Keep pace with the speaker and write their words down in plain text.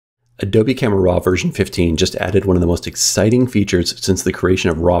Adobe Camera RAW version 15 just added one of the most exciting features since the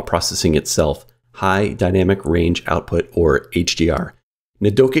creation of RAW processing itself, high dynamic range output, or HDR. Now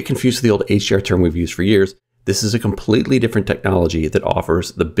don't get confused with the old HDR term we've used for years. This is a completely different technology that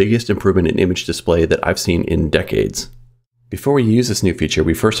offers the biggest improvement in image display that I've seen in decades. Before we use this new feature,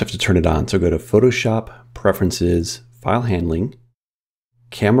 we first have to turn it on. So go to Photoshop, Preferences, File Handling,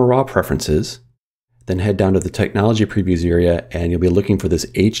 Camera RAW Preferences, then head down to the Technology Previews area and you'll be looking for this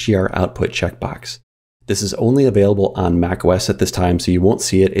HDR output checkbox. This is only available on macOS at this time, so you won't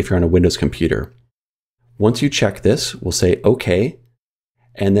see it if you're on a Windows computer. Once you check this, we'll say OK,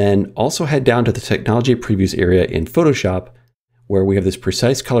 and then also head down to the Technology Previews area in Photoshop where we have this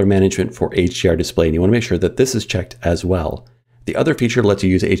precise color management for HDR display, and you want to make sure that this is checked as well. The other feature lets you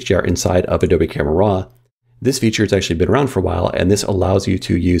use HDR inside of Adobe Camera RAW. This feature has actually been around for a while, and this allows you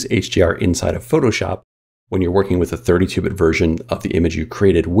to use HDR inside of Photoshop when you're working with a 32-bit version of the image you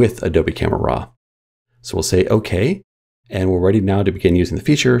created with Adobe Camera RAW. So we'll say OK, and we're ready now to begin using the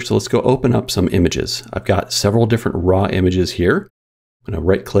feature. So let's go open up some images. I've got several different RAW images here. I'm going to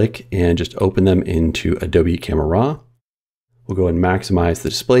right-click and just open them into Adobe Camera RAW. We'll go and maximize the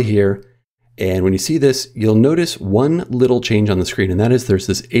display here. And when you see this, you'll notice one little change on the screen, and that is there's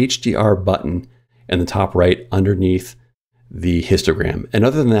this HDR button in the top right underneath the histogram. And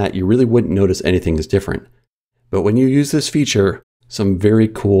other than that, you really wouldn't notice anything is different. But when you use this feature, some very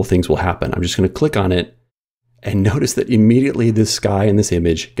cool things will happen. I'm just going to click on it and notice that immediately this sky in this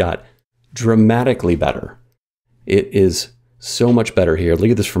image got dramatically better. It is so much better here.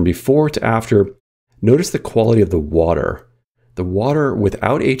 Look at this from before to after. Notice the quality of the water. The water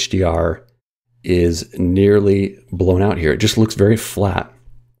without HDR is nearly blown out here. It just looks very flat.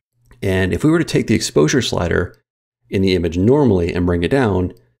 And if we were to take the exposure slider in the image normally and bring it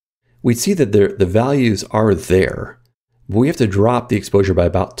down, we'd see that the values are there. But we have to drop the exposure by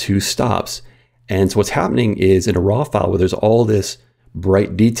about 2 stops. And so what's happening is in a RAW file where there's all this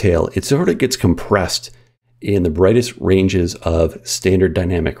bright detail, it sort of gets compressed in the brightest ranges of standard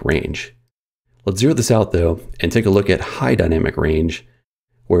dynamic range. Let's zero this out though and take a look at high dynamic range,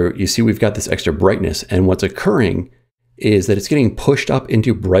 where you see we've got this extra brightness, and what's occurring is that it's getting pushed up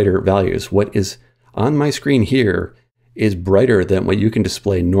into brighter values. What is on my screen here is brighter than what you can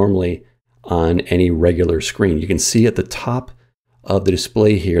display normally on any regular screen. You can see at the top of the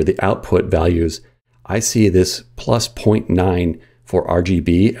display here, the output values, I see this plus 0.9 for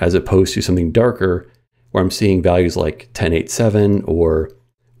RGB as opposed to something darker where I'm seeing values like 1087 or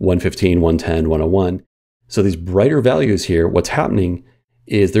 115, 110, 101. So these brighter values here, what's happening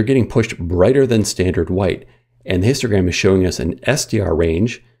is they're getting pushed brighter than standard white. And the histogram is showing us an SDR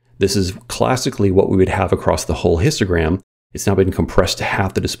range. This is classically what we would have across the whole histogram. It's now been compressed to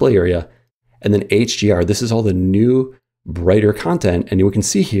half the display area. And then HDR, this is all the new brighter content. And you can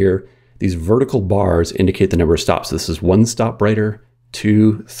see here, these vertical bars indicate the number of stops. This is 1 stop brighter,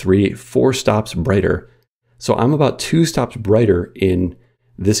 2, 3, 4 stops brighter. So I'm about 2 stops brighter in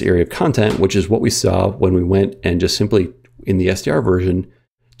this area of content, which is what we saw when we went and just simply in the SDR version,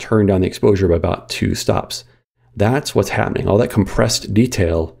 turned down the exposure by about 2 stops. That's what's happening. All that compressed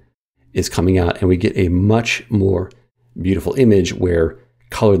detail is coming out, and we get a much more beautiful image where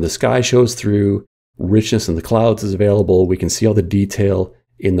color in the sky shows through, richness in the clouds is available. We can see all the detail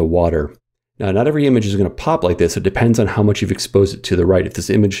in the water. Now, not every image is going to pop like this. It depends on how much you've exposed it to the right. If this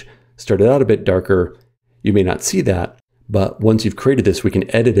image started out a bit darker, you may not see that. But once you've created this, we can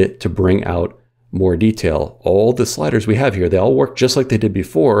edit it to bring out more detail. All the sliders we have here, they all work just like they did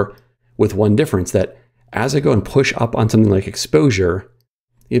before, with one difference, that as I go and push up on something like exposure,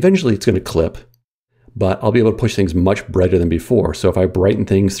 eventually it's going to clip, but I'll be able to push things much brighter than before. So if I brighten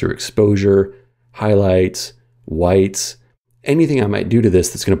things through exposure, highlights, whites, anything I might do to this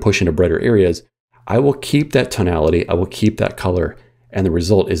that's going to push into brighter areas, I will keep that tonality, I will keep that color, and the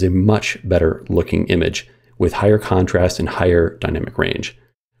result is a much better looking image with higher contrast and higher dynamic range.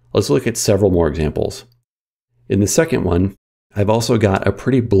 Let's look at several more examples. In the second one, I've also got a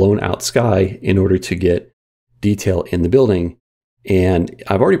pretty blown out sky in order to get detail in the building. And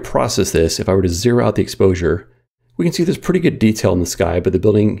I've already processed this. If I were to zero out the exposure, we can see there's pretty good detail in the sky, but the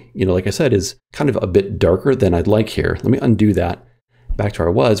building, like I said, is kind of a bit darker than I'd like here. Let me undo that back to where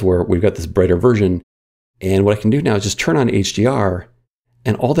I was, where we've got this brighter version. And what I can do now is just turn on HDR,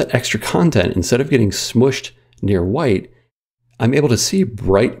 and all that extra content, instead of getting smushed near white, I'm able to see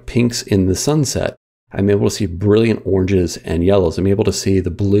bright pinks in the sunset. I'm able to see brilliant oranges and yellows. I'm able to see the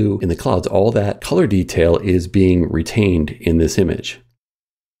blue in the clouds. All that color detail is being retained in this image.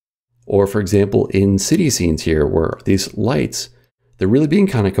 Or for example, in city scenes here, where these lights, they're really being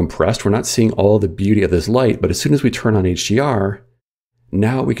kind of compressed. We're not seeing all the beauty of this light, but as soon as we turn on HDR,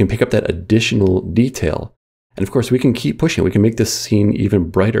 now we can pick up that additional detail. And of course, we can keep pushing. We can make this scene even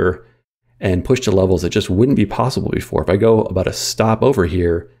brighter and push to levels that just wouldn't be possible before. If I go about a stop over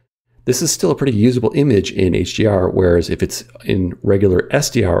here, this is still a pretty usable image in HDR, whereas if it's in regular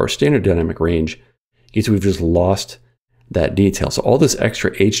SDR or standard dynamic range, you can see we've just lost that detail. So all this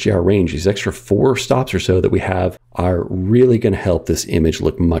extra HDR range, these extra 4 stops or so that we have, are really going to help this image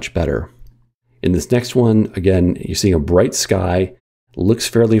look much better. In this next one, again, you're seeing a bright sky, looks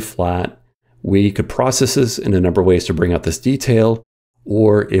fairly flat. We could process this in a number of ways to bring out this detail,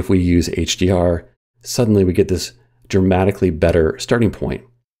 or if we use HDR, suddenly we get this dramatically better starting point.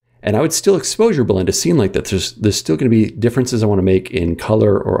 And I would still exposure blend a scene like that. There's still going to be differences I want to make in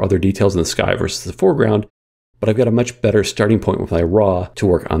color or other details in the sky versus the foreground, but I've got a much better starting point with my RAW to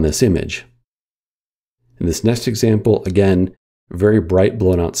work on this image. In this next example, again, very bright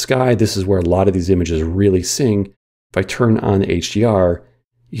blown out sky. This is where a lot of these images really sing. If I turn on the HDR,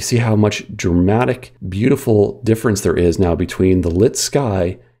 you see how much dramatic, beautiful difference there is now between the lit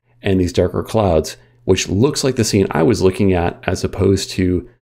sky and these darker clouds, which looks like the scene I was looking at as opposed to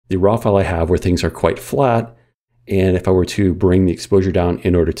the RAW file I have where things are quite flat. And if I were to bring the exposure down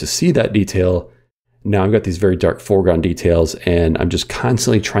in order to see that detail, now I've got these very dark foreground details, and I'm just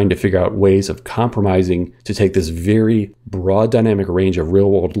constantly trying to figure out ways of compromising to take this very broad dynamic range of real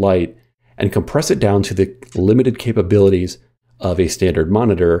world light and compress it down to the limited capabilities of a standard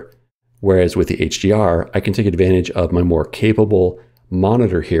monitor. Whereas with the HDR, I can take advantage of my more capable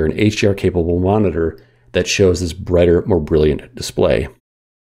monitor here, an HDR capable monitor that shows this brighter, more brilliant display.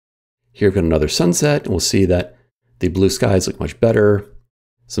 Here we've got another sunset, and we'll see that the blue skies look much better.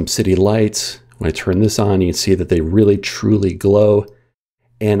 Some city lights. When I turn this on, you can see that they really truly glow.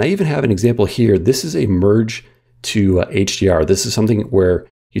 And I even have an example here. This is a merge to HDR. This is something where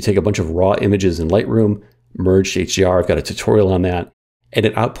you take a bunch of raw images in Lightroom, merge to HDR. I've got a tutorial on that, and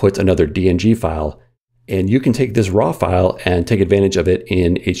it outputs another DNG file. And you can take this raw file and take advantage of it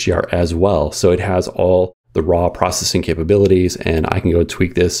in HDR as well. So it has all the raw processing capabilities, and I can go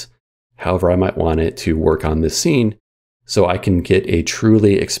tweak this however I might want it to work on this scene. So I can get a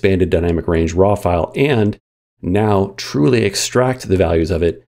truly expanded dynamic range RAW file and now truly extract the values of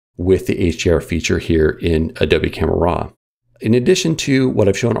it with the HDR feature here in Adobe Camera RAW. In addition to what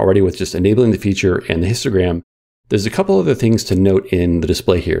I've shown already with just enabling the feature and the histogram, there's a couple other things to note in the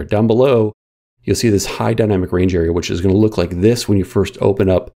display here. Down below, you'll see this high dynamic range area, which is going to look like this when you first open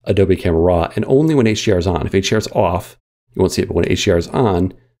up Adobe Camera RAW, and only when HDR is on. If HDR is off, you won't see it, but when HDR is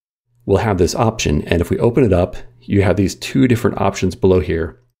on, we'll have this option. And if we open it up, you have these 2 different options below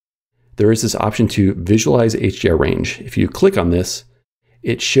here. There is this option to visualize HDR range. If you click on this,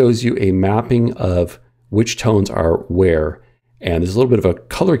 it shows you a mapping of which tones are where. And there's a little bit of a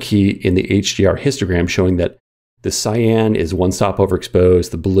color key in the HDR histogram showing that the cyan is 1 stop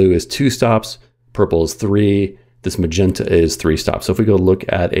overexposed, the blue is 2 stops, purple is 3, this magenta is 3 stops. So if we go look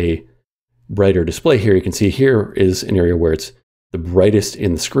at a brighter display here, you can see here is an area where it's the brightest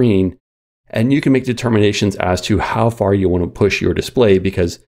in the screen. And you can make determinations as to how far you want to push your display,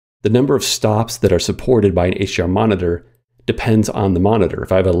 because the number of stops that are supported by an HDR monitor depends on the monitor.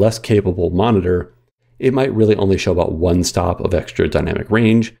 If I have a less capable monitor, it might really only show about 1 stop of extra dynamic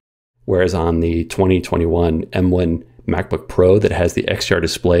range, whereas on the 2021 M1 MacBook Pro that has the XDR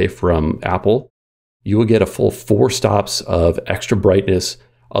display from Apple, you will get a full 4 stops of extra brightness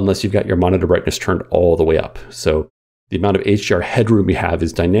unless you've got your monitor brightness turned all the way up. So the amount of HDR headroom you have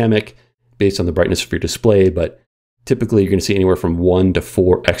is dynamic based on the brightness of your display, but typically you're going to see anywhere from 1 to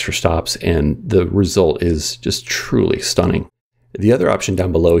 4 extra stops, and the result is just truly stunning. The other option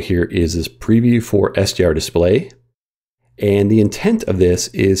down below here is this preview for SDR display. And the intent of this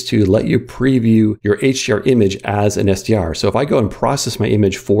is to let you preview your HDR image as an SDR. So if I go and process my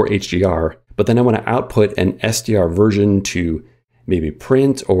image for HDR, but then I want to output an SDR version to maybe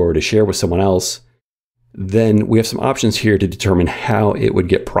print or to share with someone else, then we have some options here to determine how it would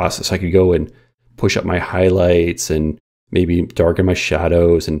get processed. I could go and push up my highlights and maybe darken my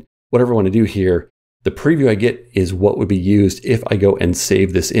shadows and whatever I want to do here. The preview I get is what would be used if I go and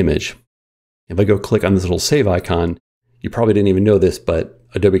save this image. If I go click on this little save icon, you probably didn't even know this, but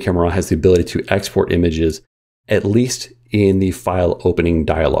Adobe Camera RAW has the ability to export images, at least in the file opening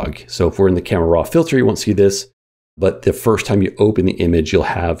dialog. So if we're in the Camera RAW filter, you won't see this, but the first time you open the image, you'll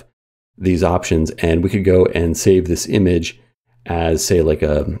have these options, and we could go and save this image as, say, like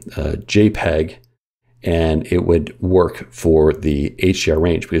a JPEG, and it would work for the HDR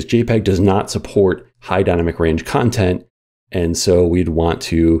range, because JPEG does not support high dynamic range content, and so we'd want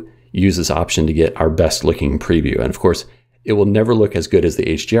to use this option to get our best looking preview. And of course, it will never look as good as the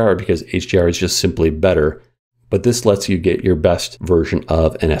HDR because HDR is just simply better, but this lets you get your best version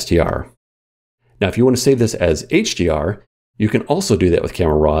of an SDR. Now, if you want to save this as HDR, you can also do that with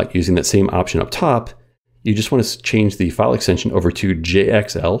Camera Raw using that same option up top. You just want to change the file extension over to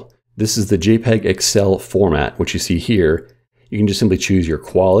JXL. This is the JPEG Excel format, which you see here. You can just simply choose your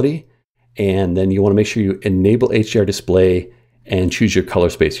quality, and then you want to make sure you enable HDR display and choose your color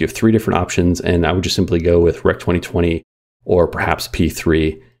space. You have 3 different options, and I would just simply go with Rec 2020 or perhaps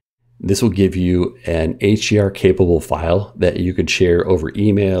P3. This will give you an HDR capable file that you could share over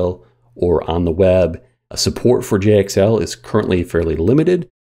email or on the web. Support for JXL is currently fairly limited,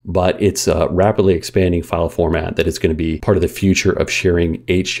 but it's a rapidly expanding file format that is going to be part of the future of sharing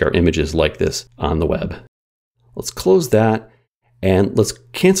HDR images like this on the web. Let's close that and let's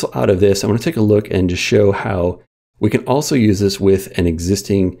cancel out of this. I want to take a look and just show how we can also use this with an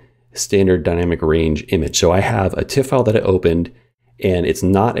existing standard dynamic range image. So I have a TIFF file that I opened, and it's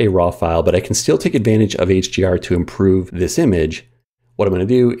not a RAW file, but I can still take advantage of HDR to improve this image. What I'm going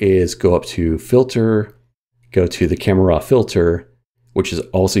to do is go up to Filter, go to the Camera RAW filter, which is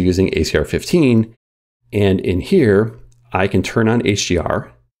also using ACR 15. And in here, I can turn on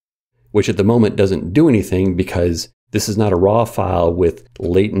HDR, which at the moment doesn't do anything because this is not a RAW file with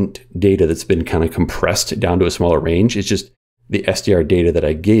latent data that's been kind of compressed down to a smaller range. It's just the SDR data that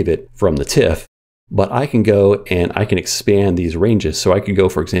I gave it from the TIFF. But I can go and I can expand these ranges. So I could go,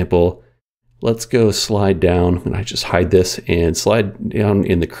 for example, let's go slide down, and I just hide this and slide down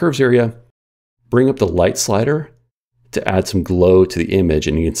in the curves area, bring up the light slider to add some glow to the image.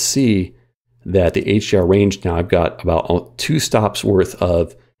 And you can see that the HDR range now I've got about 2 stops worth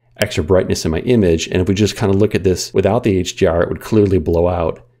of extra brightness in my image. And if we just kind of look at this without the HDR, it would clearly blow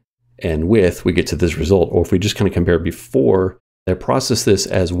out. And with, we get to this result. Or if we just kind of compare before, I processed this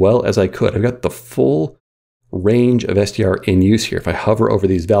as well as I could. I've got the full range of SDR in use here. If I hover over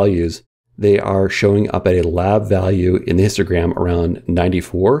these values, they are showing up at a lab value in the histogram around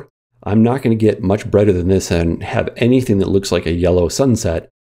 94. I'm not going to get much brighter than this and have anything that looks like a yellow sunset.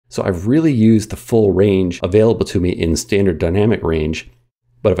 So I've really used the full range available to me in standard dynamic range.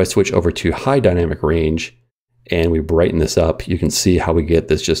 But if I switch over to high dynamic range and we brighten this up, you can see how we get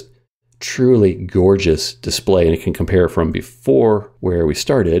this just truly gorgeous display. And it can compare from before where we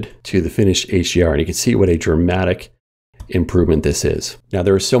started to the finished HDR. And you can see what a dramatic improvement this is. Now,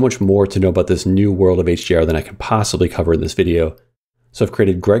 there is so much more to know about this new world of HDR than I can possibly cover in this video. So I've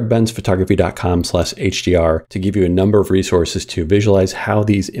created gregbenzphotography.com/HDR to give you a number of resources to visualize how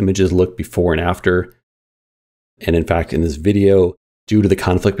these images look before and after. And in fact, in this video, due to the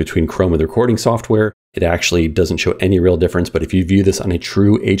conflict between Chrome and the recording software, it actually doesn't show any real difference. But if you view this on a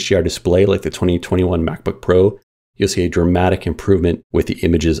true HDR display like the 2021 MacBook Pro, you'll see a dramatic improvement with the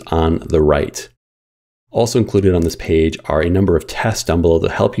images on the right. Also included on this page are a number of tests down below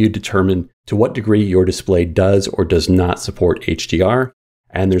that help you determine to what degree your display does or does not support HDR.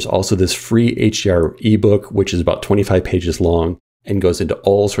 And there's also this free HDR ebook, which is about 25 pages long and goes into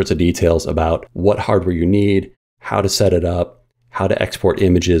all sorts of details about what hardware you need, how to set it up, how to export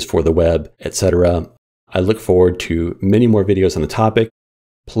images for the web, etc. I look forward to many more videos on the topic.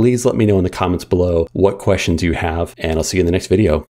 Please let me know in the comments below what questions you have, and I'll see you in the next video.